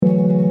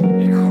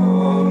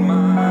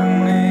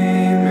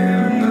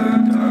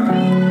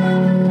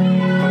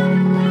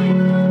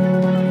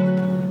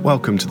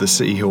Welcome to the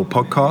City Hill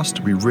podcast.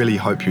 We really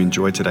hope you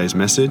enjoyed today's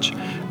message.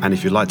 And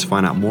if you'd like to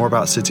find out more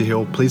about City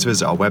Hill, please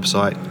visit our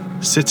website,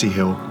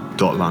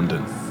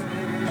 cityhill.london.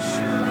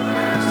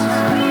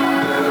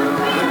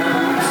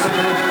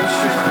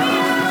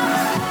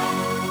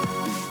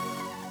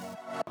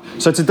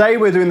 So today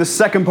we're doing the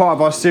second part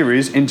of our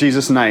series, In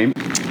Jesus' Name.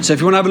 So if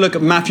you want to have a look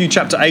at Matthew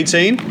chapter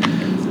 18,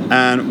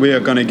 and we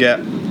are going to get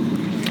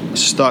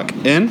stuck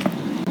in.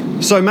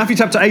 So Matthew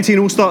chapter 18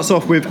 all starts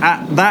off with,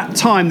 at that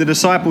time the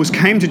disciples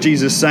came to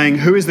Jesus saying,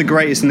 "Who is the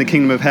greatest in the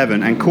kingdom of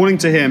heaven?" And calling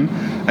to him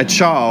a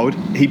child,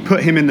 he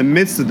put him in the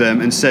midst of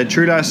them and said,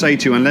 "Truly I say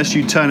to you, unless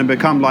you turn and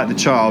become like the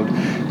child,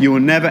 you will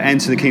never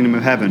enter the kingdom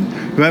of heaven.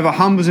 Whoever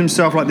humbles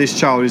himself like this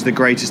child is the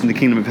greatest in the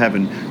kingdom of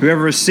heaven.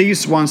 Whoever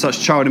receives one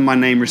such child in my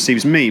name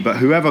receives me. But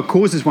whoever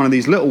causes one of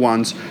these little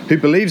ones who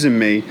believes in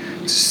me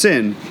to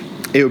sin,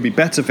 it would be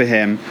better for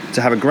him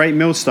to have a great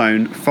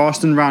millstone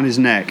fastened round his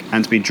neck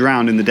and to be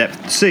drowned in the depth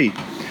of the sea.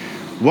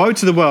 Woe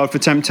to the world for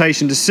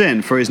temptation to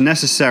sin, for it is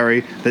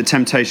necessary that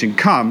temptation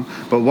come,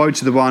 but woe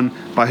to the one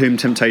by whom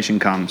temptation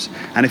comes.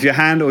 And if your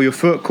hand or your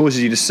foot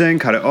causes you to sin,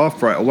 cut it off,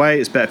 throw it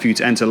away. It's better for you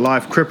to enter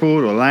life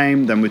crippled or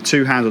lame than with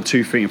 2 hands or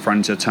 2 feet and thrown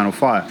into eternal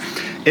fire.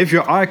 If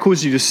your eye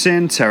causes you to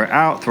sin, tear it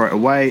out, throw it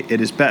away. It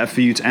is better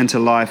for you to enter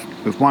life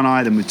with 1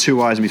 eye than with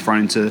 2 eyes and be thrown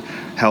into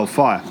hell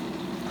fire.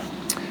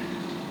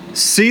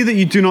 See that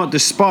you do not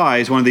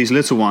despise one of these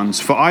little ones,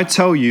 for I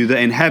tell you that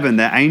in heaven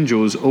their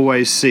angels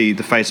always see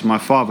the face of my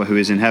Father who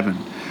is in heaven.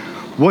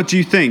 What do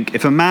you think?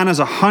 If a man has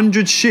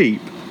 100 sheep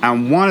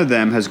and one of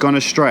them has gone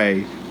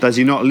astray, does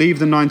he not leave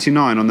the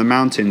 99 on the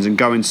mountains and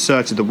go in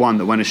search of the one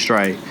that went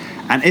astray?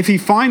 And if he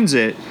finds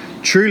it,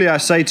 truly I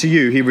say to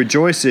you, he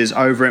rejoices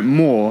over it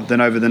more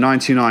than over the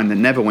 99 that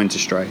never went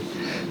astray.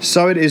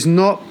 So it is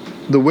not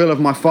the will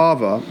of my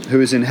Father who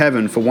is in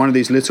heaven for one of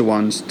these little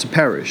ones to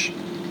perish.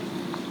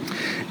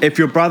 If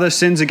your brother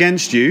sins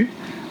against you,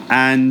 go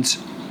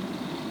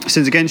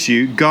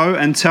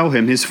and tell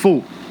him his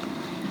fault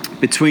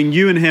between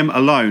you and him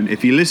alone.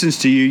 If he listens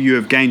to you, you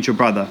have gained your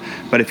brother.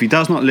 But if he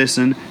does not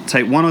listen,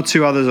 take 1 or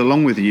 2 others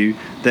along with you,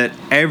 that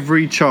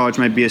every charge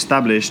may be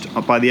established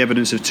by the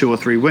evidence of 2 or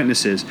 3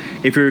 witnesses.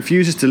 If he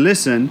refuses to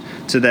listen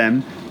to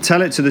them,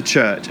 tell it to the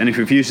church. And if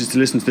he refuses to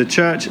listen to the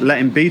church, let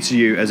him be to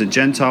you as a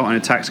Gentile and a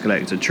tax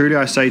collector. Truly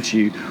I say to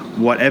you,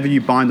 whatever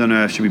you bind on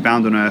earth shall be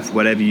bound on earth,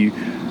 whatever you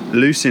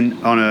loose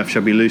on earth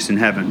shall be loosed in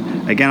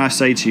heaven. Again I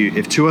say to you,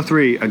 if 2 or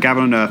 3 are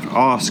gathered on earth,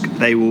 ask,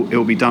 it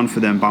will be done for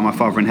them by my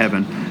Father in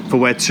heaven. For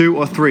where 2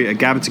 or 3 are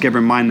gathered together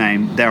in my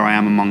name, there I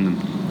am among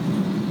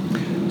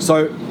them.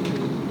 So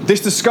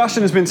this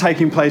discussion has been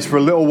taking place for a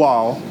little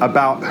while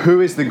about who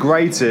is the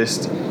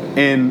greatest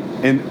in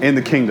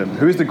the kingdom.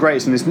 Who is the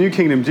greatest in this new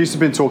kingdom Jesus has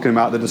been talking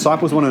about? The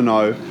disciples want to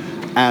know,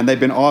 and they've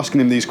been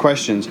asking him these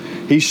questions.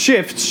 He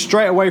shifts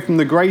straight away from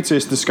the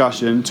greatest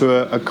discussion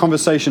to a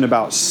conversation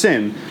about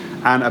sin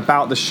and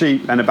about the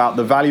sheep and about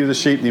the value of the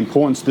sheep, the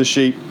importance of the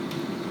sheep,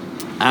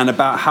 and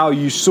about how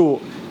you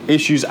sort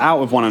issues out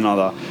with one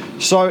another.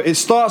 So it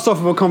starts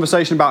off with a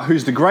conversation about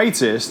who's the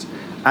greatest,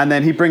 and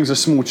then he brings a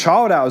small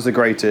child out as the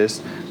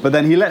greatest, but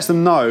then he lets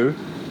them know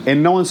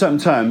in no uncertain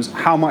terms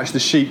how much the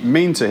sheep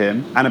mean to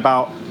him and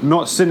about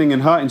not sinning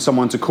and hurting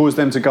someone to cause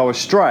them to go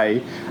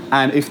astray.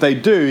 And if they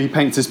do, he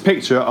paints this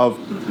picture of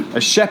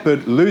a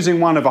shepherd losing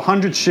one of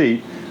 100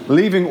 sheep,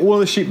 leaving all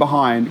the sheep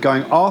behind,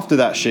 going after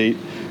that sheep.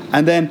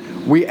 And then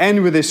we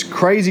end with this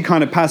crazy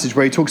kind of passage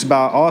where he talks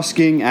about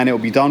asking and it will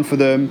be done for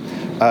them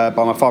by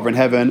my Father in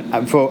heaven.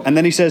 And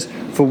then he says,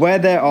 for where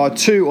there are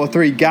 2 or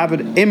 3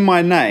 gathered in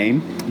my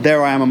name,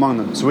 there I am among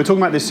them. So we're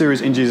talking about this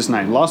series In Jesus'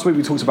 Name. Last week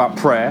we talked about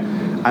prayer,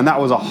 and that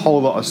was a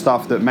whole lot of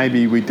stuff that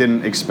maybe we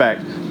didn't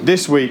expect.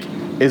 This week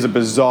is a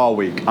bizarre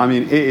week. I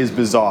mean, it is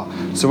bizarre.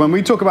 So when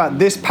we talk about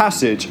this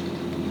passage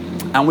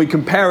and we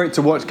compare it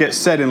to what gets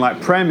said in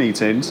like prayer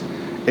meetings,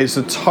 it's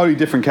a totally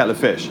different kettle of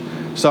fish.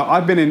 So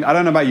I don't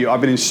know about you,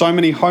 I've been in so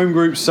many home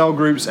groups, cell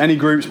groups, any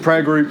groups,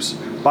 prayer groups,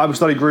 Bible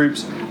study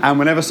groups, and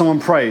whenever someone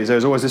prays,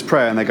 there's always this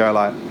prayer, and they go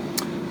like,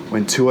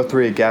 when 2 or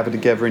 3 are gathered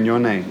together in your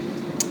name,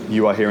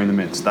 you are here in the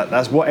midst.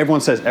 That's what everyone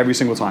says every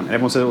single time, and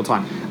everyone says it all the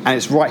time, and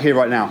it's right here,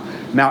 right now.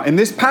 Now, in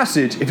this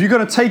passage, if you're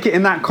going to take it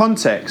in that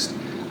context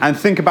and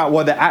think about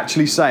what they're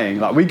actually saying,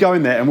 like we go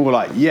in there and we're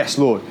like, yes,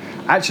 Lord.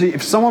 Actually,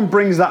 if someone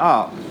brings that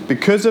up,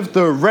 because of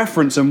the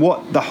reference and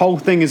what the whole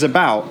thing is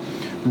about,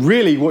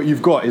 really what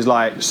you've got is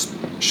like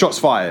shots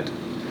fired.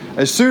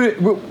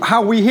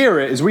 How we hear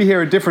it is we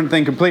hear a different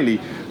thing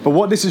completely. But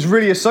what this is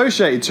really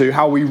associated to,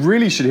 how we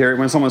really should hear it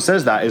when someone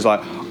says that is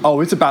like,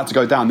 oh, it's about to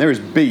go down. There is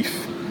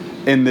beef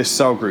in this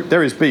cell group.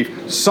 There is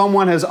beef.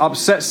 Someone has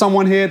upset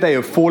someone here. They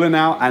have fallen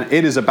out and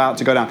it is about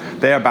to go down.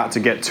 They're about to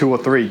get 2 or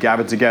 3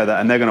 gathered together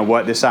and they're going to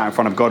work this out in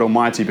front of God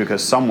Almighty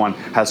because someone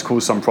has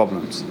caused some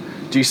problems.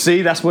 Do you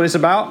see that's what it's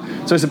about?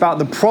 So it's about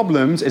the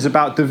problems, it's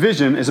about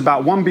division, it's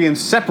about one being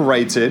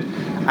separated,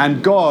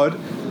 and God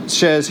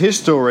shares his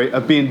story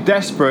of being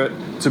desperate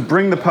to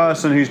bring the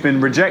person who's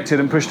been rejected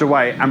and pushed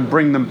away and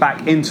bring them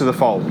back into the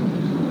fold.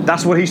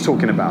 That's what he's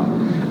talking about.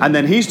 And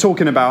then he's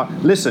talking about,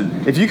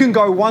 listen, if you can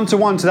go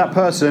one-to-one to that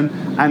person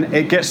and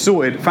it gets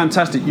sorted,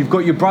 fantastic, you've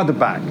got your brother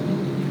back.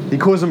 He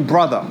calls him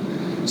brother.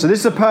 So this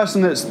is a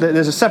person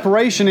there's a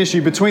separation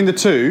issue between the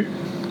two,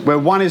 where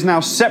one is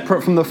now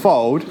separate from the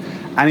fold,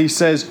 and he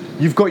says,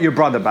 you've got your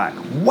brother back.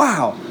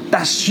 Wow,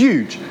 that's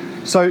huge.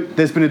 So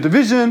there's been a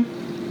division,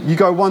 you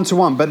go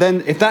one-to-one. But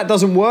then if that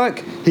doesn't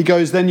work, he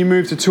goes, then you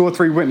move to 2 or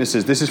 3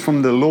 witnesses. This is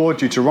from the law,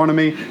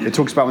 Deuteronomy. It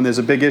talks about when there's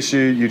a big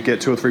issue, you'd get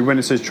 2 or 3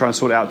 witnesses, try and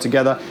sort it out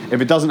together. If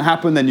it doesn't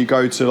happen, then you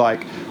go to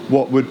like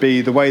what would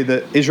be the way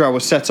that Israel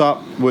was set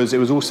up, it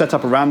was all set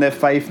up around their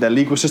faith. Their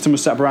legal system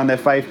was set up around their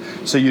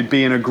faith. So you'd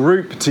be in a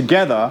group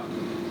together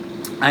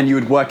and you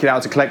would work it out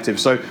as a collective.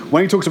 So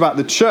when he talks about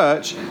the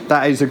church,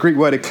 that is the Greek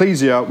word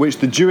ecclesia, which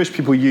the Jewish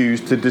people use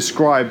to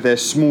describe their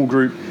small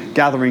group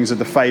gatherings of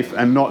the faith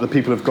and not the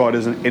people of God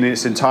in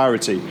its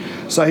entirety.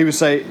 So he would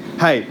say,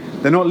 hey,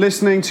 they're not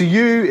listening to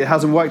you, it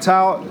hasn't worked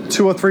out,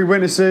 2 or 3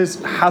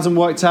 witnesses, hasn't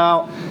worked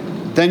out,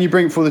 then you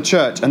bring it for the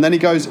church. And then he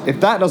goes, if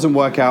that doesn't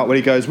work out, well,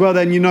 he goes, well,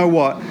 then you know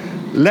what?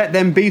 Let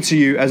them be to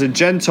you as a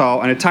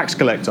Gentile and a tax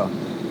collector.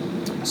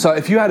 So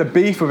if you had a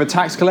beef with a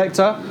tax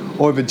collector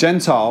or with a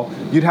Gentile,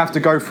 you'd have to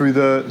go through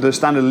the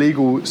standard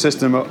legal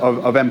system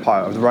of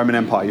empire, of the Roman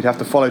Empire. You'd have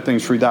to follow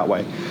things through that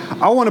way.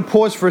 I want to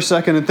pause for a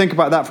second and think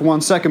about that for 1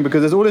 second,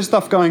 because there's all this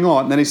stuff going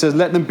on. And then he says,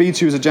 let them be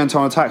to you as a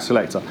Gentile and a tax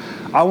collector.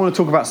 I want to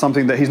talk about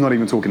something that he's not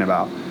even talking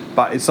about,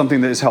 but it's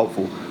something that is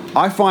helpful.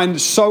 I find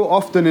so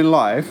often in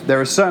life, there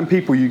are certain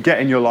people you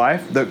get in your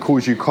life that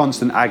cause you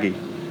constant aggy.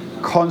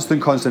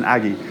 Constant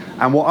aggy.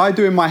 And what I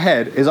do in my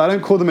head is I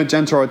don't call them a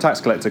Gentile or a tax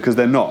collector, because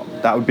they're not.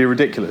 That would be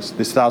ridiculous.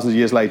 This thousands of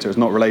years later is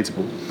not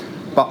relatable.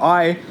 But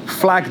I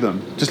flag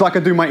them, just like I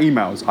do my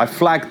emails. I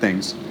flag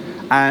things.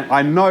 And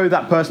I know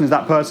that person is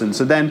that person.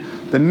 So then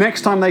the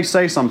next time they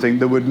say something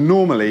that would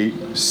normally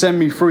send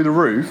me through the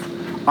roof,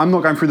 I'm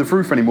not going through the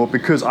roof anymore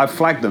because I've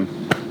flagged them.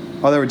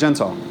 Oh, they're a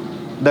Gentile.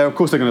 Of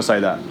course they're going to say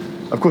that.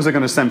 Of course they're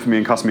going to send for me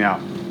and cuss me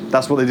out.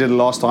 That's what they did the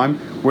last time.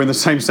 We're in the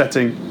same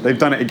setting. They've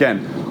done it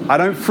again. I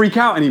don't freak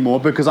out anymore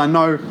because I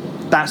know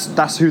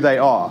that's who they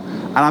are.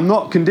 And I'm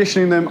not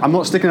conditioning them. I'm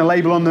not sticking a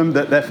label on them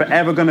that they're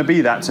forever going to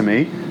be that to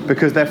me,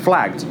 because they're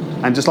flagged.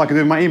 And just like I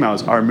do in my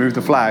emails, I remove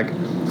the flag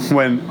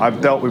when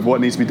I've dealt with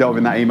what needs to be dealt with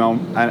in that email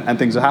and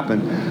things have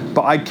happened.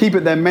 But I keep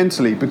it there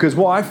mentally, because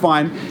what I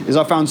find is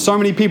I found so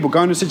many people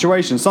go into a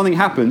situation, something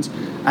happens,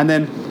 and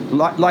then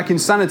like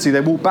insanity,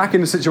 they walk back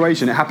in the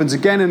situation. It happens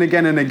again and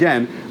again and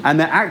again, and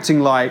they're acting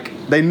like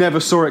they never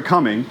saw it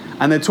coming,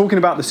 and they're talking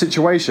about the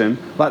situation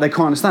like they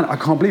can't understand it. I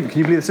can't believe it. Can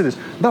you believe they said this?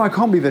 No, I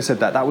can't believe they said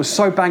that. That was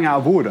so bang out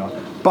of order.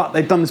 But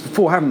they've done this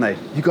before, haven't they?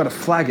 You've got to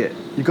flag it.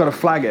 You've got to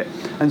flag it.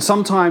 And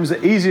sometimes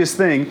the easiest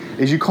thing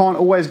is you can't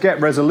always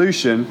get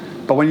resolution,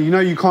 but when you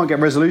know you can't get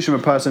resolution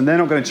with a person, they're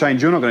not going to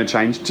change, you're not going to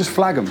change, just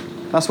flag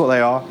them. That's what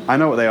they are. I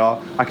know what they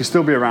are. I can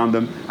still be around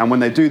them. And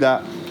when they do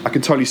that, I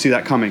can totally see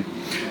that coming.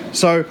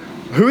 So,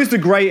 who is the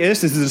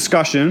greatest? This is a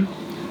discussion.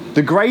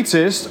 The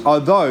greatest are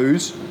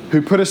those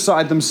who put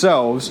aside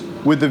themselves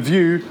with the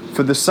view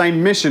for the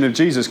same mission of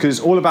Jesus, because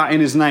it's all about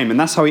in his name, and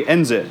that's how he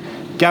ends it.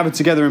 Gathered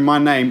together in my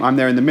name, I'm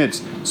there in the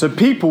midst. So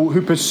people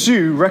who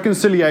pursue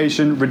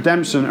reconciliation,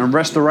 redemption, and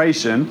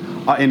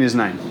restoration are in his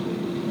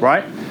name,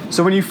 right?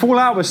 So when you fall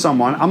out with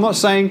someone, I'm not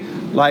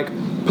saying, like,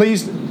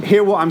 please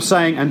hear what I'm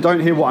saying and don't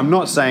hear what I'm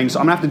not saying. So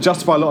I'm going to have to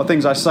justify a lot of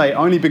things I say,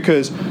 only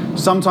because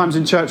sometimes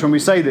in church when we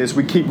say this,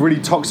 we keep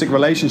really toxic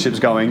relationships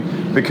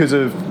going because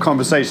of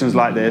conversations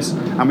like this,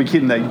 and we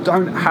keep them there. You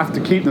don't have to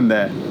keep them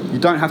there. You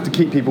don't have to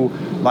keep people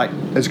like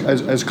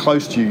as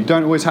close to you. You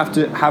don't always have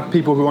to have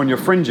people who are on your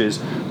fringes,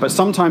 but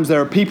sometimes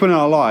there are people in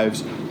our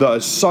lives that are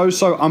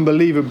so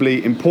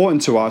unbelievably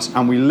important to us,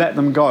 and we let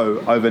them go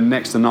over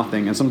next to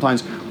nothing. And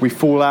sometimes we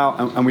fall out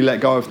and we let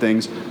go of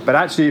things. But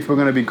actually, if we're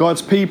going to be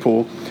God's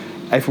people,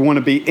 if we want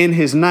to be in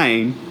his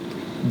name,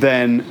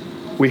 then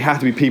we have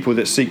to be people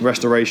that seek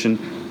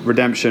restoration,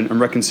 redemption,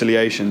 and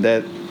reconciliation. They're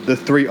the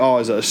 3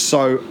 R's that are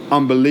so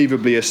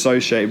unbelievably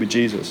associated with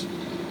Jesus.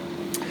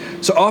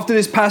 So after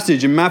this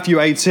passage in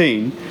Matthew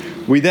 18,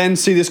 we then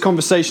see this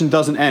conversation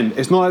doesn't end.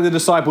 It's not like the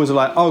disciples are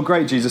like, oh,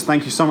 great, Jesus,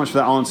 thank you so much for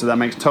that answer. That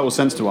makes total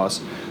sense to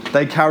us.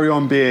 They carry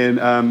on being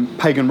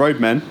pagan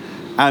roadmen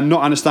and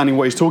not understanding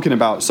what he's talking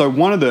about. So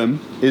one of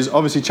them is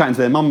obviously chatting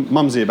to their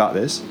mumsy about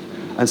this.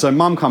 And so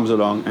mum comes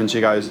along and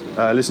she goes,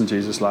 listen,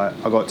 Jesus, like,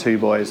 I've got 2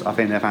 boys. I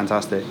think they're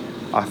fantastic.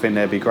 I think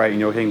they'd be great in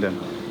your kingdom.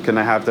 Can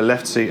they have the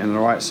left seat and the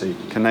right seat?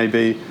 Can they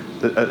be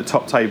at the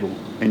top table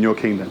in your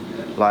kingdom?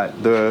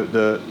 Like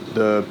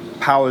the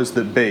powers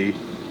that be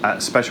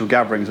at special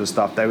gatherings and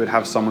stuff, they would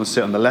have someone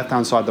sit on the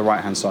left-hand side, the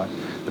right-hand side.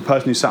 The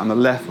person who sat on the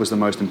left was the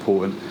most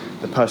important.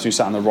 The person who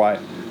sat on the right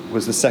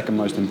was the second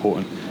most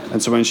important.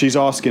 And so when she's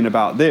asking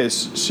about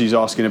this, she's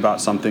asking about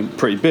something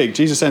pretty big.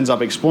 Jesus ends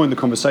up exploring the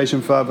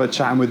conversation further,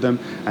 chatting with them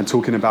and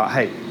talking about,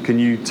 hey, can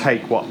you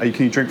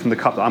drink from the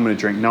cup that I'm going to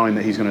drink, knowing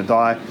that he's going to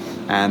die?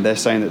 And they're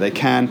saying that they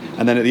can.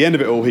 And then at the end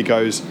of it all, he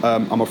goes,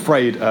 I'm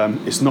afraid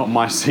it's not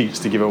my seats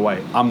to give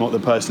away. I'm not the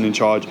person in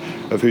charge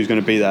of who's going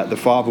to be that. The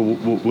Father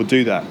will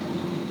do that.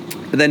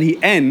 But then he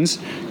ends,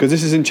 because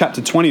this is in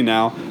chapter 20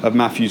 now of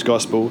Matthew's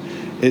Gospel,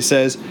 it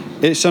says,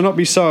 "It shall not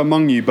be so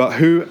among you, but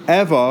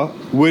whoever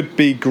would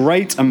be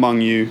great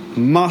among you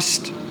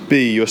must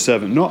be your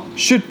servant." Not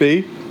should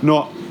be,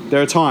 not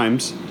there are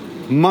times,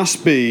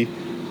 must be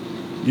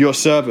your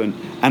servant.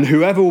 "And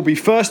whoever will be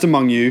first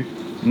among you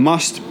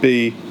must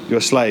be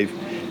your slave.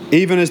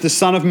 Even as the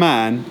Son of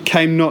Man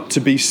came not to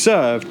be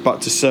served,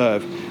 but to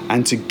serve,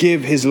 and to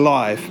give his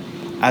life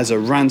as a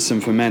ransom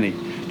for many."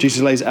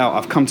 Jesus lays out,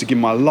 "I've come to give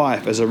my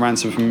life as a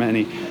ransom for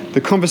many."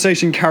 The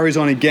conversation carries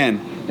on again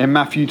in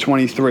Matthew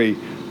 23.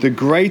 "The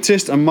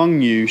greatest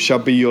among you shall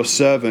be your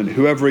servant.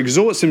 Whoever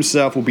exalts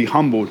himself will be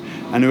humbled,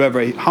 and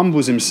whoever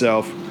humbles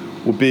himself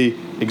will be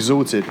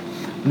exalted."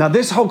 Now,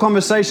 this whole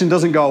conversation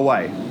doesn't go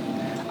away.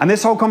 And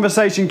this whole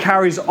conversation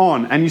carries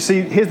on. And you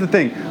see, here's the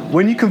thing.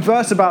 When you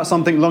converse about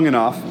something long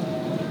enough,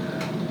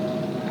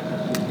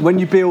 when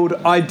you build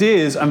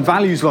ideas and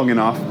values long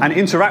enough and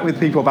interact with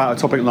people about a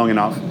topic long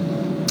enough,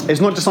 it's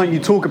not just something you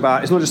talk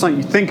about, it's not just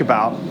something you think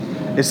about,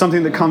 it's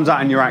something that comes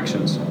out in your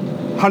actions.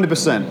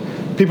 100%.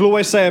 People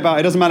always say about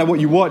it doesn't matter what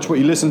you watch, what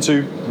you listen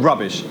to,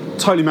 rubbish.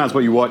 Totally matters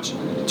what you watch,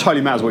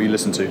 totally matters what you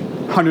listen to.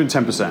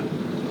 110%.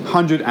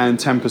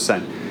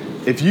 110%.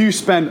 If you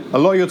spend a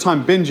lot of your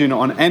time binging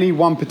on any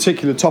one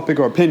particular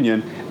topic or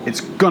opinion, it's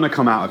going to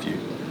come out of you.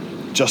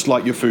 Just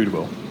like your food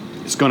will.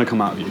 It's going to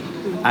come out of you.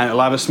 And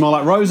it'll either smell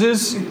like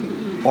roses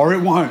or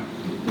it won't.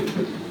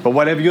 But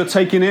whatever you're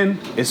taking in,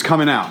 it's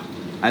coming out.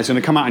 And it's going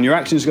to come out in your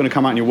actions, it's going to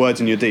come out in your words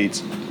and your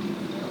deeds.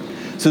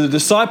 So the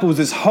disciples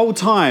this whole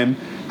time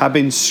have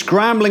been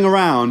scrambling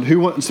around who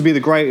wants to be the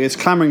greatest,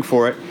 clamoring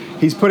for it.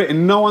 He's put it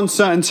in no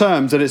uncertain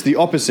terms that it's the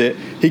opposite.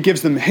 He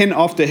gives them hint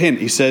after hint.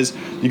 He says,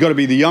 you've got to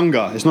be the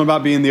younger. It's not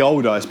about being the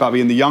older. It's about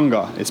being the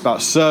younger. It's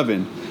about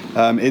serving.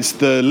 It's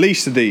the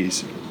least of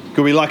these. You've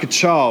got to be like a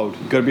child.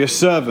 You've got to be a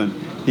servant.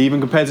 He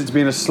even compares it to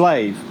being a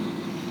slave.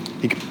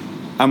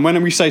 And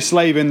when we say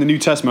slave in the New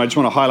Testament, I just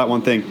want to highlight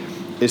one thing.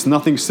 It's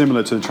nothing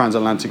similar to the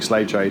transatlantic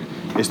slave trade.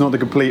 It's not the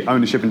complete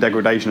ownership and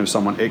degradation of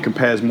someone. It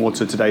compares more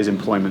to today's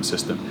employment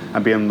system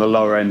and being on the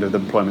lower end of the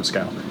employment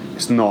scale.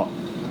 It's not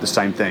the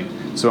same thing.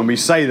 So when we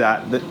say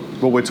that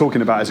what we're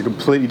talking about is a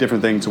completely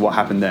different thing to what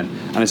happened then.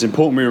 And it's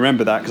important we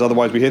remember that, because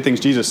otherwise we hear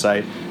things Jesus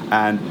say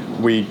and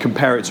we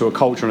compare it to a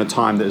culture and a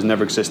time that has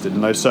never existed.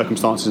 And those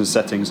circumstances and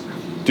settings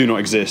do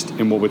not exist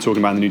in what we're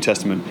talking about in the New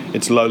Testament.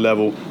 It's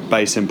low-level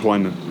base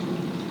employment.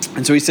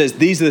 And so he says,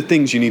 these are the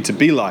things you need to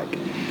be like.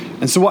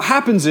 And so what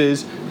happens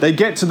is they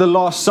get to the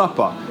Last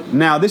Supper.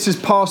 Now, this is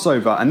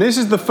Passover, and this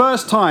is the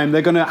first time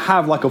they're going to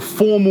have like a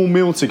formal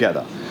meal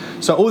together.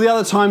 So all the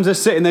other times they're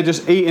sitting, they're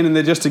just eating and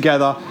they're just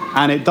together,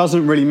 and it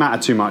doesn't really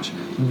matter too much.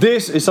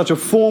 This is such a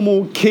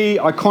formal, key,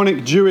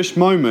 iconic Jewish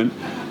moment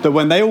that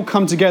when they all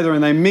come together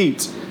and they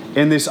meet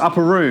in this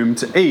upper room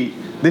to eat,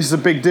 this is a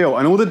big deal.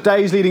 And all the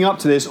days leading up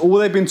to this, all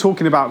they've been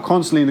talking about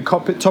constantly in the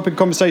topic of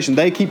conversation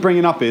they keep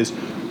bringing up is,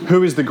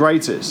 who is the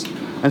greatest?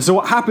 And so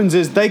what happens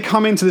is they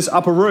come into this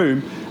upper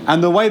room,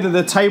 and the way that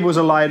the tables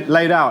are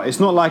laid out, it's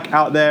not like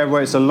out there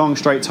where it's a long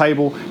straight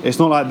table. It's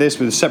not like this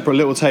with separate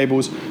little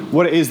tables.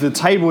 What it is, the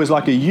table is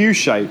like a U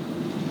shape.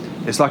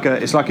 It's like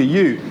a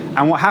U.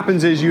 And what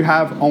happens is you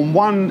have on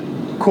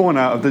one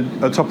corner of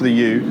the top of the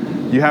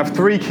U, you have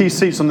 3 key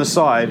seats on the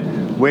side,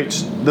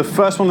 which the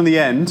first one on the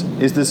end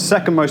is the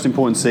second most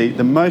important seat.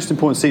 The most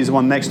important seat is the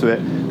one next to it.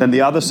 Then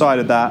the other side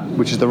of that,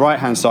 which is the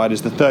right-hand side,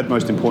 is the third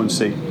most important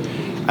seat.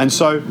 And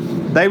so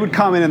they would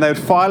come in and they would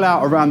file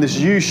out around this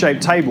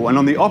U-shaped table. And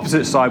on the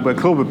opposite side, where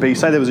Claude would be,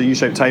 say there was a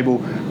U-shaped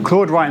table,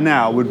 Claude right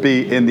now would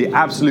be in the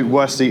absolute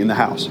worst seat in the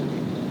house.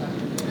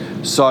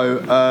 So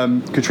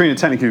Katrina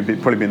technically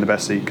would probably be in the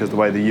best seat because the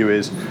way the U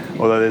is,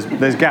 although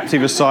there's gaps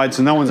either side,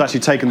 so no one's actually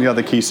taken the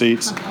other key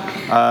seats.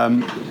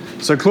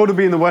 So Claude would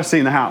be in the worst seat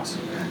in the house.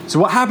 So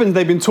what happens,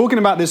 they've been talking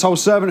about this whole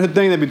servanthood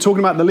thing, they've been talking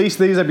about the least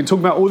of these, they've been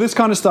talking about all this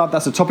kind of stuff.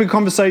 That's a topic of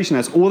conversation,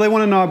 that's all they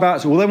want to know about,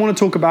 it's all they want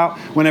to talk about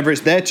whenever it's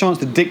their chance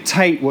to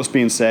dictate what's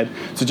being said.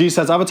 So Jesus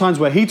has other times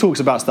where he talks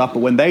about stuff, but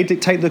when they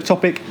dictate the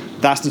topic,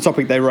 that's the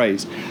topic they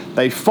raise.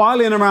 They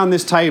file in around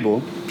this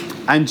table,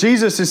 and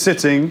Jesus is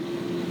sitting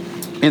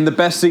in the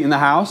best seat in the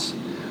house.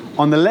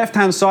 On the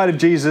left-hand side of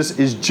Jesus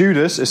is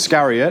Judas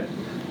Iscariot,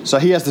 so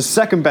he has the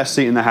second best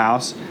seat in the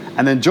house,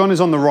 and then John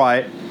is on the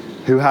right,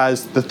 who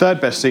has the third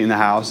best seat in the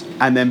house,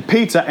 and then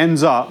Peter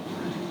ends up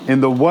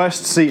in the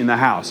worst seat in the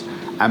house,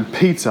 and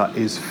Peter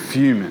is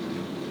fuming.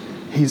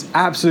 He's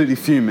absolutely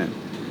fuming.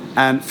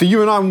 And for you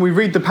and I, when we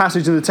read the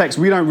passage in the text,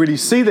 we don't really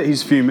see that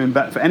he's fuming,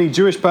 but for any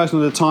Jewish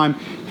person at the time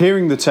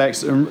hearing the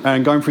text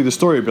and going through the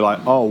story would be like,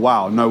 oh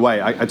wow, no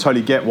way, I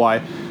totally get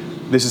why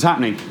this is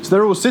happening. So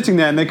they're all sitting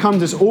there, and there comes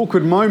this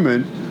awkward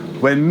moment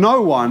where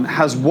no one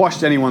has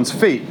washed anyone's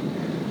feet.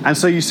 And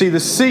so you see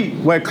the seat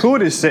where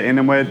Claude is sitting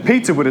and where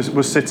Peter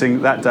was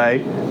sitting that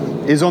day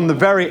is on the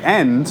very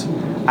end,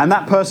 and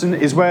that person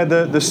is where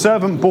the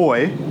servant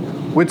boy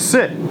would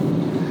sit.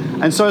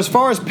 And so as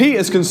far as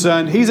Peter's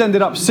concerned, he's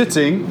ended up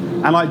sitting,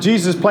 and like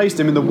Jesus placed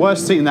him in the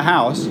worst seat in the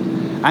house,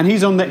 And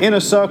he's on the inner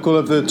circle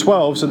of the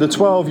 12. So the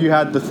 12, you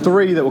had the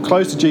 3 that were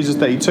close to Jesus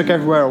that he took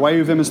everywhere away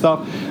with him and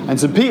stuff. And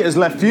so Peter's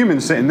left fuming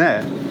sitting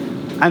there.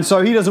 And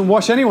so he doesn't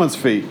wash anyone's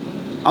feet.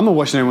 I'm not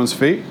washing anyone's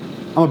feet.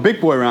 I'm a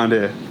big boy around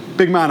here.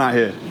 Big man out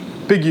here.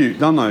 Big you,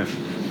 don't know.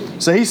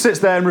 So he sits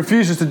there and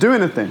refuses to do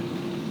anything.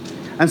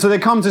 And so there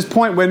comes this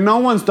point where no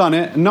one's done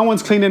it and no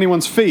one's cleaned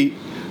anyone's feet.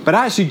 But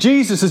actually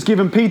Jesus has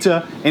given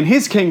Peter in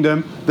his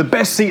kingdom the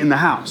best seat in the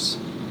house.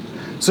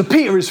 So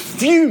Peter is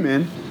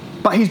fuming,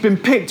 but he's been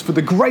picked for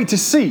the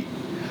greatest seat.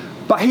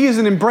 But he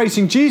isn't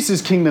embracing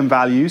Jesus' kingdom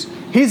values.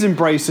 He's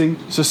embracing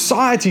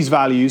society's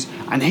values,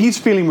 and he's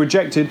feeling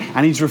rejected,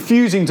 and he's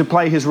refusing to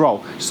play his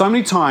role. So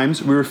many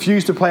times we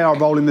refuse to play our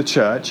role in the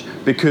church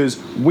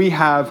because we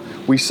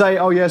say,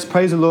 oh yes,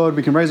 praise the Lord,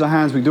 we can raise our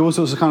hands, we can do all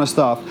sorts of kind of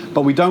stuff,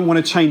 but we don't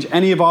want to change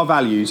any of our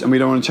values, and we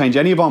don't want to change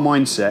any of our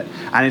mindset,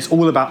 and it's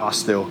all about us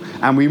still.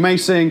 And we may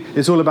sing,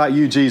 it's all about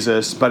you,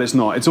 Jesus, but it's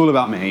not. It's all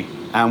about me,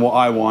 and what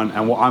I want,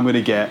 and what I'm going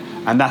to get,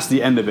 and that's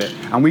the end of it.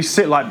 And we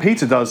sit like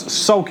Peter does,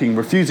 sulking,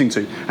 refusing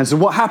to. And so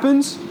what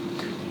happens?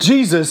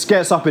 Jesus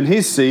gets up in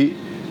his seat,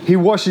 he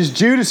washes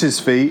Judas's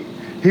feet,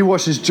 he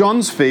washes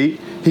John's feet,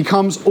 he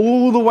comes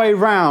all the way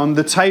round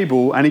the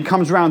table and he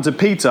comes round to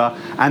Peter,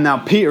 and now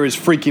Peter is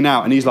freaking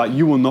out and he's like,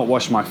 you will not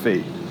wash my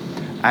feet.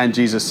 And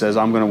Jesus says,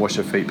 I'm going to wash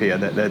your feet, Peter,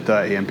 they're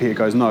dirty. And Peter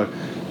goes, no,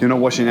 you're not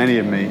washing any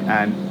of me.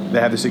 And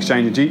they have this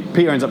exchange, and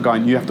Peter ends up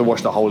going, you have to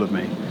wash the whole of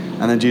me.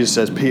 And then Jesus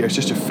says, Peter, it's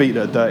just your feet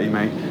that are dirty,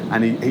 mate.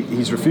 And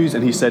he's refused,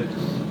 and he said,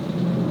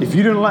 if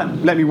you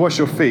don't let me wash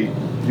your feet,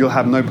 you'll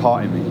have no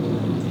part in me.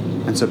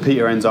 And so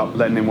Peter ends up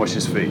letting him wash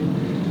his feet.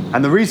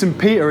 And the reason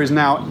Peter is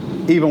now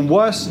even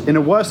worse, in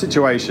a worse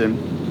situation,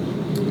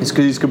 is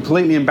because he's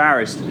completely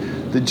embarrassed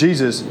that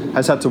Jesus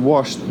has had to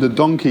wash the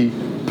donkey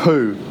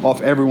poo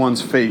off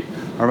everyone's feet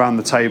around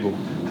the table,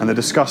 and the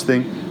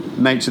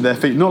disgusting nature of their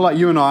feet. Not like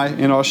you and I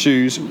in our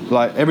shoes.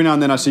 Like every now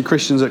and then I see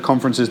Christians at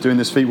conferences doing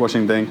this feet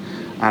washing thing,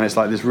 and it's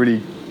like this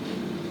really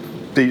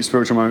deep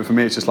spiritual moment for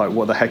me. It's just like,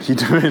 what the heck are you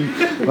doing?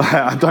 Like,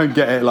 I don't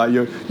get it. Like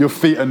your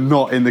feet are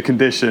not in the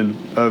condition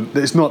of,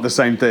 it's not the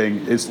same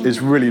thing.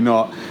 It's really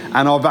not.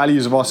 And our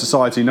values of our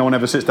society, no one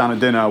ever sits down at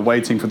dinner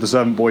waiting for the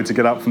servant boy to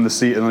get up from the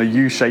seat and on a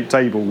U-shaped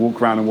table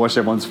walk around and wash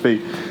everyone's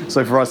feet.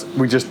 So for us,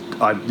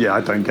 I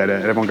don't get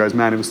it. Everyone goes,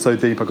 man, it was so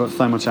deep, I got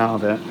so much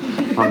out of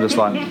it. I'm just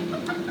like,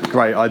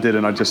 great, I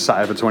didn't. I just sat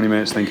here for 20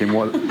 minutes thinking,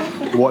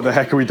 what the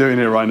heck are we doing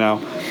here right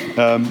now?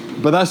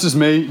 But that's just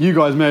me. You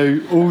guys may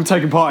have all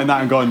taken part in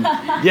that and gone,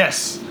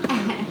 yes,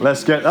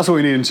 that's what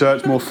we need in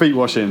church, more feet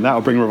washing.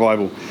 That'll bring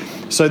revival.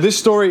 So this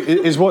story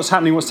is what's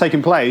happening, what's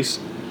taking place.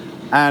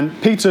 And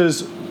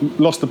Peter's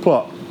lost the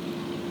plot.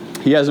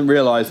 He hasn't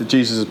realized that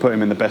Jesus has put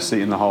him in the best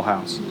seat in the whole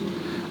house.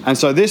 And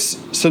so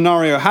this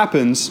scenario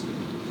happens,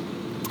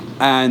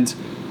 and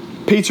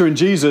Peter and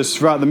Jesus,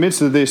 throughout the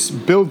midst of this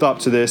build up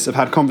to this, have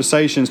had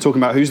conversations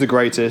talking about who's the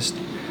greatest.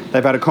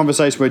 They've had a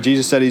conversation where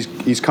Jesus said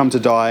he's come to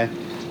die.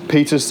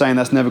 Peter's saying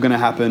that's never going to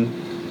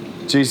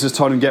happen. Jesus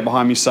told him, get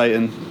behind me,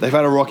 Satan. They've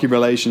had a rocky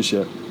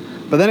relationship.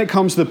 But then it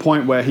comes to the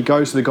point where he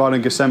goes to the Garden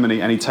of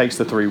Gethsemane and he takes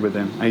the 3 with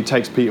him, and he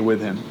takes Peter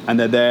with him. And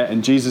they're there,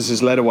 and Jesus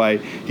is led away.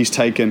 He's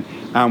taken,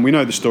 and we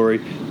know the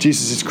story.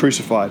 Jesus is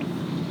crucified.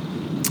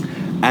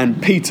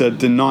 And Peter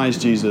denies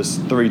Jesus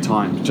 3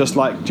 times, just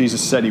like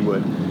Jesus said he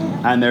would.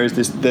 And there's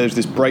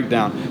this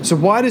breakdown. So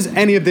why does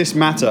any of this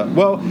matter?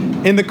 Well,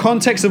 in the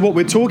context of what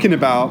we're talking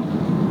about,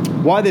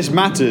 why this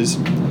matters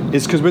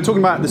is because we're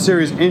talking about the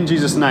series In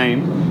Jesus'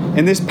 Name.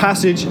 In this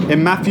passage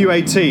in Matthew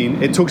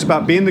 18, it talks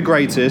about being the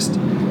greatest.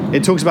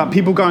 It talks about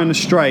people going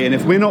astray. And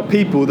if we're not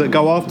people that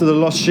go after the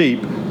lost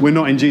sheep, we're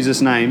not in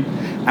Jesus' name.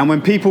 And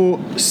when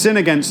people sin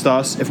against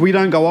us, if we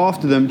don't go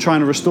after them,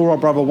 trying to restore our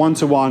brother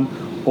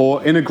one-to-one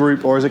or in a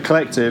group or as a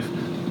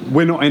collective,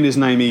 we're not in his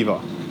name either.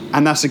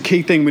 And that's a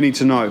key thing we need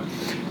to know.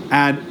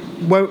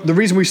 And well, the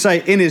reason we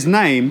say in his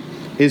name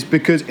is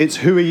because it's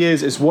who he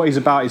is, it's what he's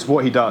about, it's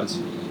what he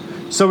does.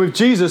 So with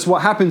Jesus,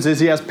 what happens is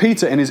he has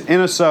Peter in his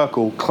inner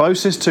circle,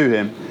 closest to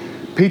him.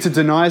 Peter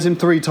denies him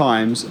 3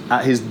 times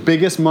at his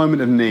biggest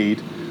moment of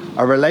need.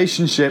 A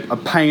relationship, a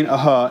pain, a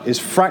hurt is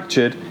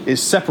fractured,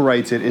 is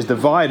separated, is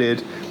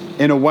divided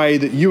in a way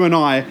that you and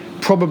I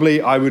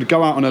probably, I would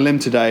go out on a limb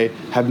today,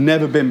 have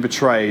never been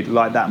betrayed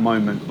like that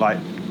moment. Like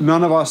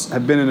none of us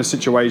have been in a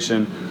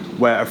situation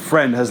where a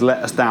friend has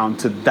let us down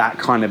to that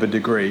kind of a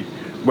degree,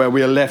 where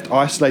we are left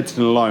isolated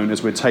and alone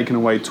as we're taken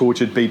away,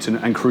 tortured, beaten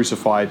and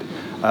crucified,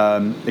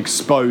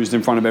 exposed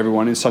in front of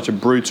everyone in such a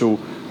brutal,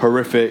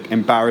 horrific,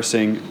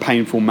 embarrassing,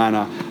 painful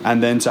manner.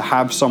 And then to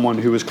have someone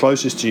who was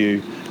closest to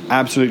you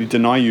absolutely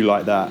deny you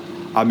like that.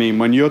 I mean,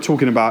 when you're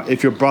talking about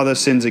if your brother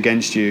sins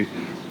against you,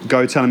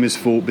 go tell him his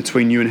fault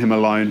between you and him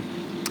alone.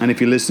 And if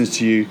he listens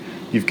to you,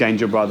 you've gained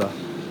your brother.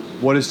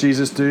 What does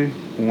Jesus do?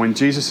 When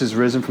Jesus is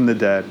risen from the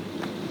dead,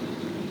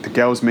 the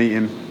girls meet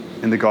him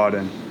in the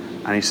garden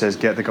and he says,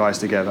 get the guys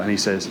together. And he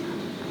says,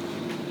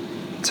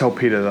 tell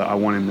Peter that I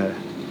want him there.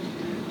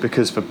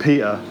 Because for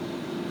Peter,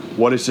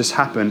 what has just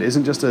happened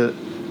isn't just a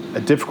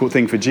difficult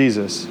thing for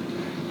Jesus.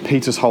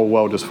 Peter's whole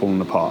world has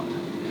fallen apart.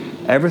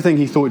 Everything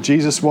he thought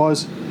Jesus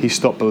was, he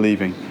stopped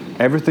believing.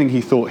 everything he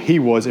thought he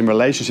was in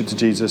relationship to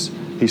Jesus,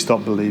 he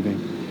stopped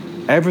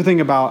believing. Everything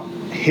about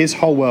his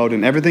whole world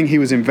and everything he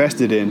was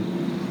invested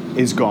in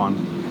is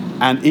gone.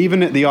 And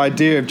even at the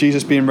idea of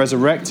Jesus being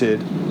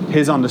resurrected,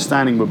 his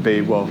understanding would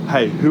be, well,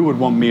 hey, who would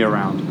want me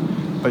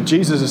around? But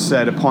Jesus has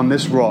said, upon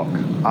this rock,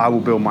 I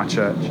will build my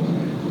church.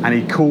 And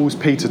he calls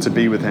Peter to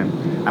be with him.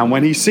 And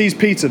when he sees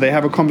Peter, they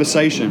have a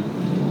conversation.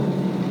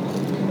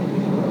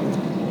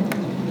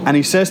 And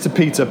he says to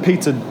Peter,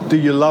 Peter, do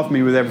you love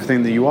me with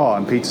everything that you are?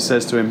 And Peter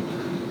says to him,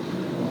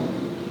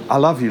 I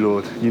love you,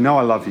 Lord. You know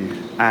I love you.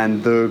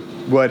 And the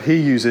word he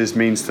uses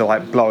means to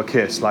like blow a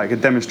kiss, like a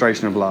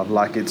demonstration of love.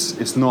 Like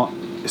it's not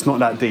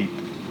that deep.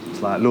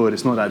 It's like, Lord,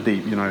 it's not that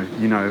deep. You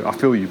know, I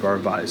feel you, bro,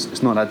 but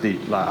it's not that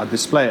deep. Like I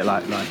display it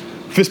like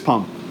fist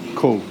pump.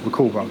 Cool, we're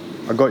cool, bro.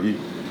 I got you.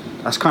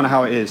 That's kind of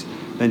how it is.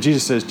 Then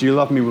Jesus says, do you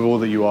love me with all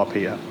that you are,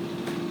 Peter?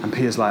 And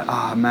Peter's like,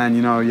 man,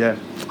 yeah,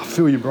 I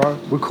feel you, bro.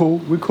 We're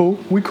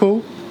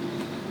cool.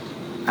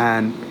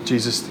 And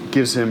Jesus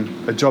gives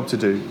him a job to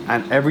do.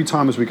 And every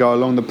time as we go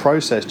along the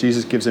process,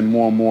 Jesus gives him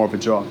more and more of a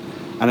job.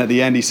 And at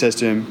the end, he says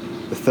to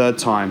him the third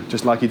time,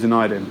 just like he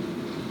denied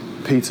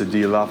him, Peter, do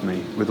you love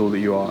me with all that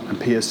you are? And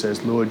Peter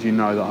says, Lord, you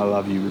know that I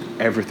love you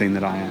with everything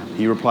that I am.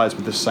 He replies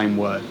with the same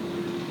word.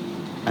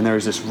 And there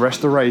is this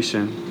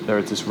restoration, there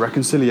is this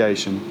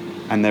reconciliation,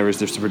 and there is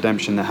this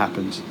redemption that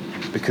happens.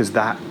 Because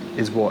that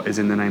is what is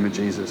in the name of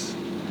Jesus.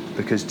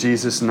 Because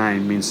Jesus'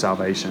 name means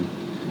salvation.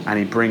 And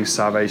he brings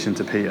salvation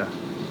to Peter.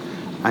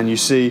 And you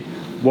see,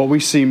 what we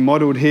see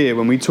modeled here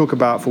when we talk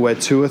about, for where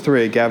 2 or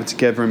 3 are gathered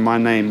together in my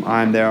name,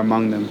 I am there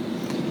among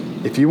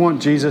them. If you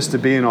want Jesus to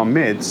be in our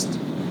midst,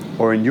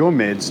 or in your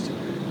midst,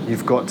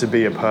 you've got to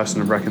be a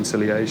person of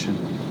reconciliation,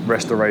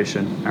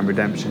 restoration, and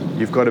redemption.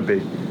 You've got to be.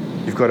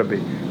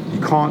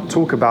 You can't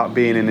talk about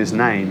being in his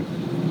name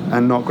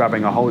and not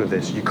grabbing a hold of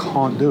this. You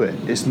can't do it.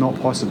 It's not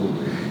possible.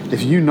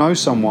 If you know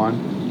someone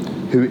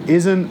who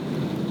isn't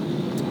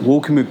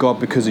walking with God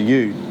because of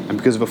you and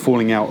because of a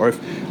falling out,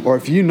 or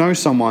if you know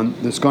someone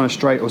that's gone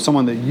astray, or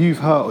someone that you've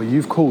hurt or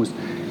you've caused,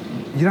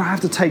 you don't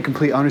have to take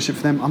complete ownership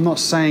for them. I'm not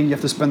saying you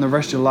have to spend the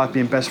rest of your life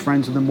being best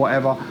friends with them,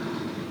 whatever.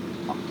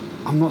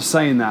 I'm not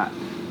saying that.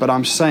 But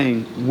I'm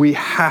saying we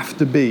have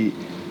to be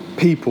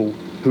people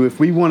who, if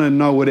we want to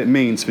know what it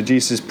means for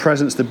Jesus'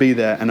 presence to be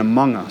there and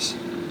among us,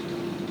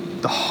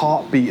 the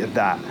heartbeat of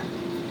that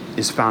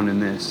is found in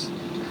this.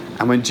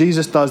 And when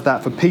Jesus does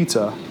that for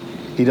Peter,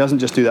 he doesn't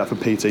just do that for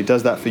Peter. He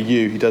does that for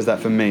you. He does that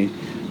for me.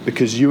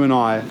 Because you and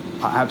I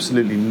are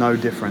absolutely no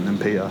different than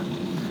Peter.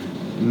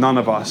 None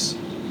of us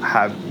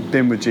have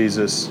been with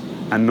Jesus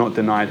and not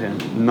denied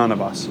him. None of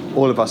us.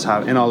 All of us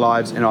have, in our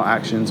lives, in our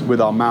actions,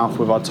 with our mouth,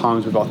 with our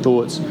tongues, with our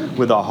thoughts,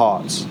 with our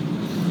hearts.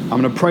 I'm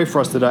going to pray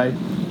for us today,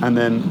 and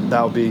then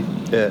that'll be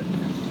it.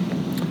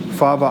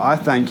 Father, I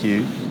thank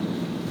you,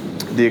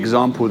 the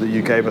example that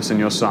you gave us in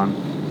your Son.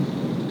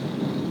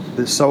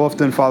 That so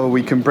often, Father,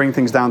 we can bring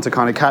things down to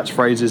kind of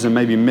catchphrases and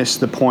maybe miss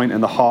the point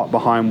and the heart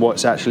behind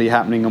what's actually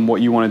happening and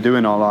what you want to do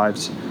in our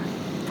lives.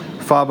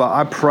 Father,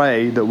 I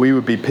pray that we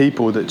would be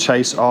people that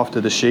chase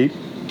after the sheep.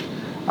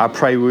 I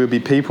pray we would be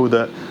people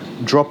that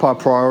drop our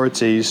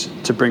priorities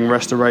to bring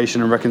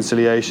restoration and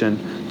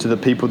reconciliation to the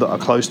people that are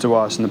close to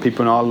us and the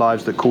people in our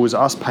lives that cause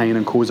us pain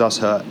and cause us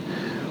hurt.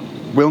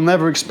 We'll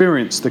never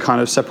experience the kind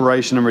of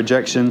separation and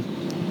rejection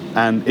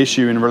and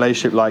issue in a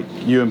relationship like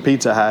you and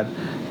Peter had,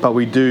 but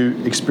we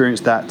do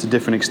experience that to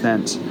different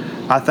extents.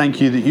 I thank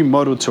you that you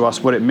modeled to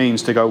us what it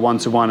means to go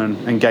one-to-one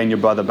and gain your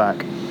brother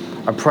back.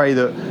 I pray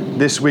that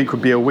this week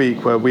would be a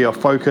week where we are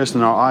focused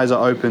and our eyes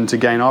are open to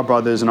gain our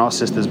brothers and our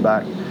sisters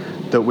back,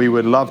 that we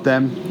would love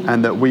them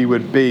and that we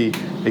would be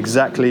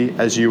exactly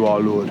as you are,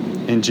 Lord.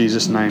 In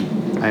Jesus' name,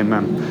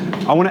 amen.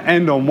 I want to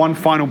end on one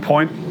final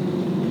point,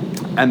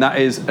 and that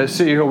is at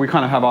City Hill, we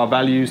kind of have our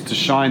values to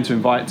shine, to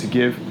invite, to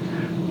give.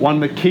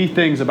 One of the key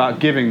things about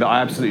giving that I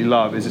absolutely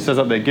love is it says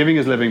up there, giving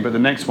is living, but the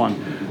next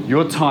one,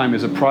 your time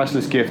is a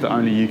priceless gift that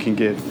only you can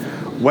give.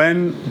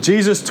 When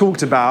Jesus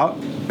talked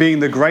about being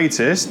the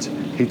greatest,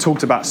 he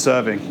talked about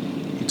serving.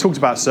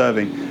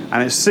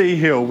 And at City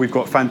Hill, we've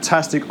got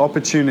fantastic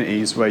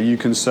opportunities where you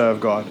can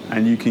serve God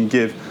and you can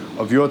give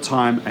of your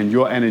time and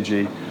your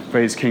energy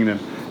for his kingdom.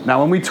 Now,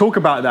 when we talk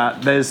about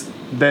that,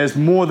 there's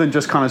more than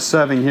just kind of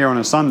serving here on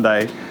a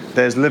Sunday.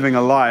 There's living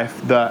a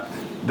life that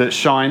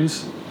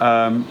shines.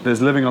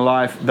 There's living a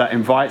life that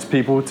invites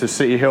people to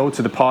City Hill,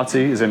 to the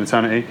party, is in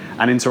eternity,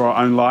 and into our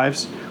own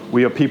lives.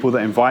 We are people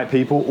that invite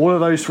people. All of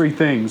those 3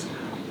 things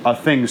are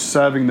things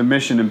serving the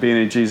mission and being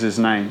in Jesus'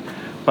 name.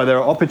 But there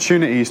are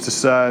opportunities to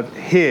serve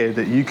here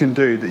that you can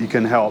do, that you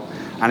can help.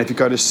 And if you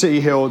go to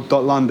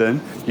cityhill.london,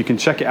 you can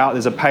check it out.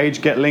 There's a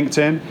page, get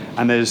LinkedIn,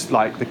 and there's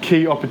like the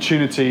key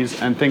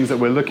opportunities and things that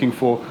we're looking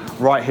for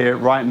right here,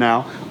 right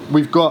now.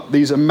 We've got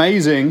these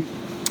amazing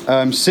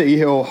City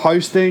Hill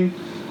hosting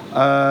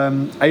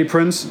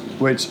aprons,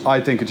 which I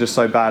think are just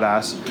so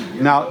badass.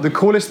 Now, the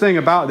coolest thing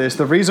about this,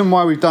 the reason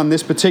why we've done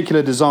this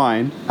particular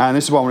design, and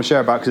this is what I want to share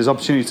about because there's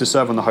opportunities to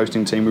serve on the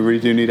hosting team. We really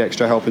do need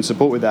extra help and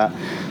support with that.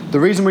 The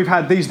reason we've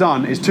had these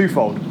done is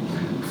twofold.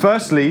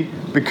 Firstly,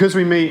 because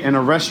we meet in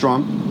a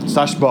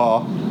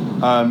restaurant/bar,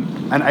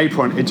 an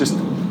apron, it just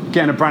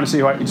getting a brand new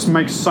City Hall, it just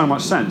makes so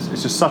much sense.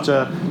 It's just such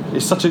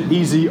an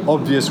easy,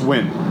 obvious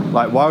win.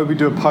 Like, why would we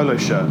do a polo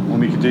shirt when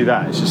we could do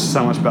that? It's just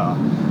so much better.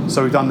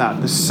 So we've done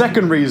that. The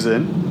second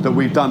reason that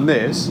we've done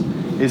this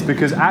is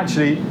because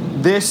actually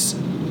this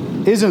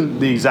isn't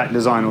the exact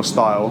design or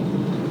style,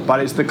 but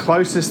it's the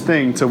closest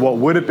thing to what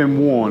would have been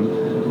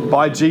worn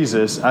by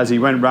Jesus as he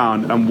went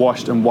round and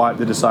washed and wiped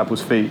the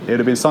disciples' feet. It would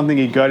have been something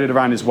he girded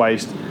around his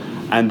waist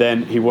and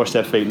then he washed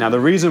their feet. Now, the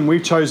reason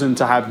we've chosen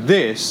to have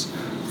this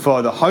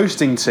for the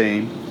hosting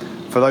team,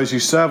 for those who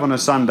serve on a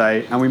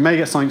Sunday, and we may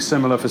get something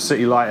similar for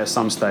City Light at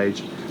some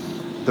stage,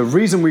 the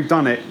reason we've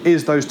done it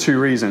is those two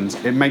reasons.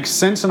 It makes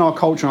sense in our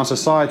culture and our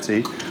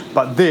society,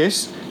 but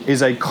this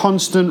is a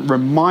constant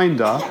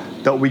reminder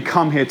that we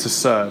come here to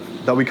serve,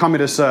 and we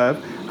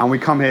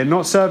come here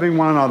not serving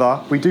one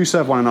another. We do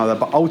serve one another,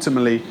 but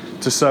ultimately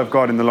to serve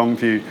God in the long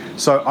view.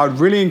 So I'd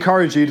really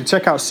encourage you to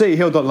check out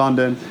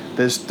cityhill.london.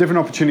 There's different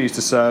opportunities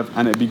to serve,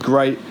 and it'd be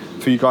great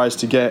for you guys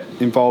to get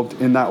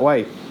involved in that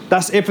way.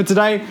 That's it for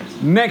today.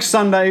 Next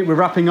Sunday, we're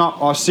wrapping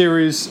up our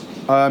series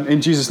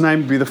in Jesus' name.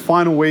 It'll be the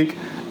final week,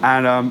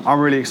 and I'm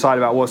really excited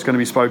about what's going to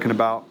be spoken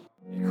about.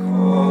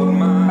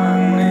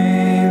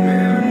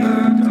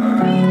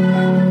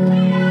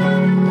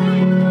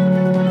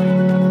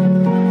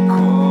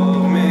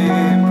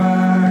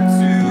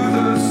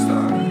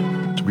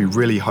 We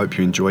really hope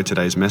you enjoyed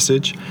today's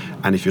message,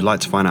 and if you'd like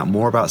to find out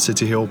more about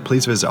City Hill,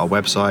 please visit our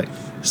website,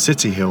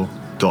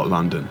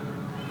 cityhill.london.